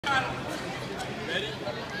Ready? Go.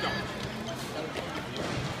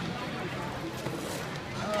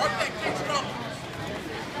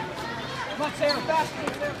 Come on, Sarah, fast.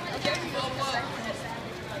 Okay.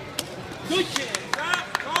 Good kid. Stop.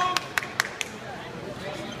 Go.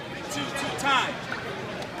 Two time.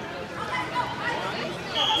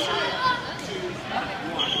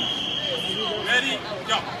 1. Ready?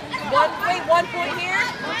 Go. Wait, 1 point here?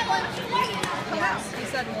 Yes, he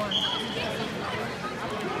said 1.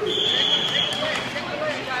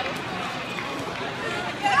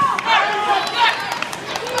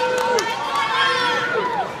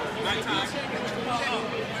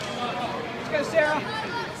 Let's go, Sarah.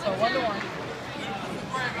 So 1-1.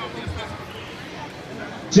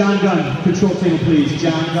 John Gunn, control table, please.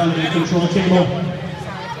 John Gunn, control table.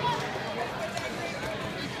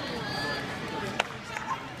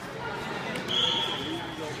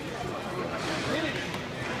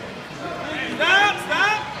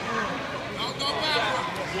 Stop! Don't go backward.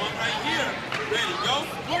 One right here. Ready, go.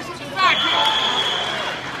 Push with the side kick.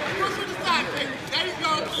 Push with the side kick. There you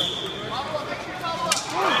go.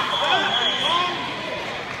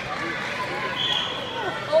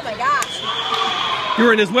 Oh my gosh. You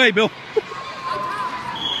were in his way, Bill.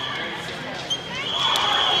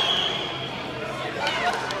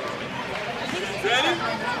 Ready?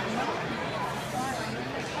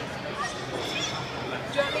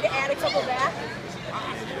 Do you want me to add a couple back?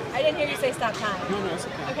 I didn't hear you say stop time. No, it's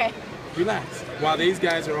okay. Okay. Relax. While these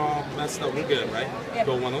guys are all messed up, we're good, right? Yep.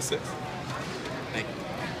 Go 106. Thank you.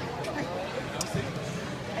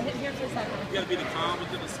 I didn't hear you say stop time. You gotta be the calm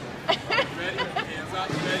with the ready? Hands up,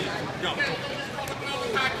 ready? Go.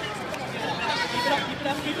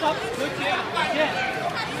 Keep it up. Good kid.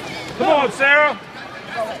 Yeah. Come on, Sarah.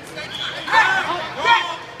 Ready,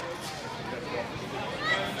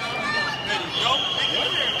 go.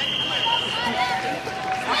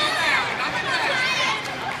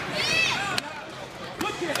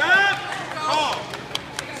 Stop. Call.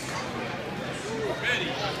 Ready,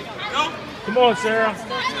 go. Come on, Sarah.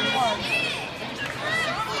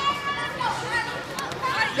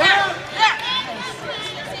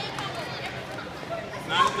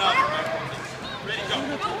 Not enough. Ready, go.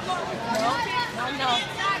 No.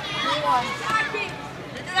 3-1.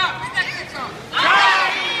 Pick it up. Pick that kick up.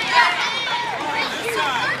 This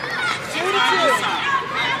side.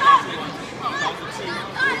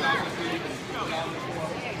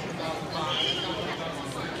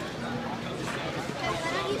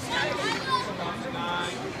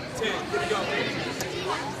 10. Here we go.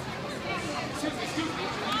 Excuse me.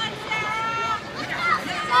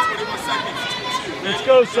 21 seconds. Let's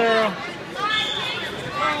go, Sarah.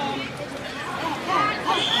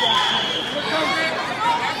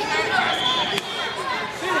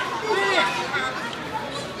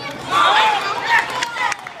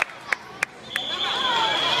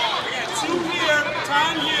 We got 2 here.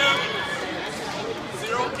 Time here.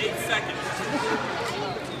 0.8 seconds.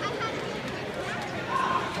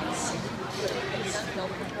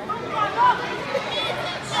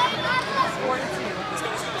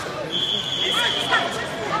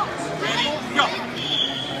 Ready? Go.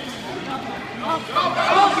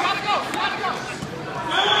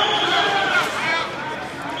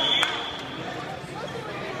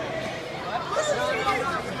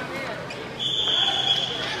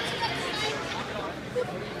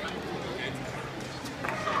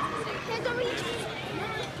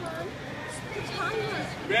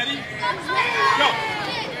 Ready? Go.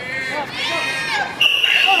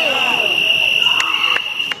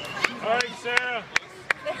 All right, Sarah.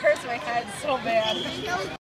 It hurts my head so bad.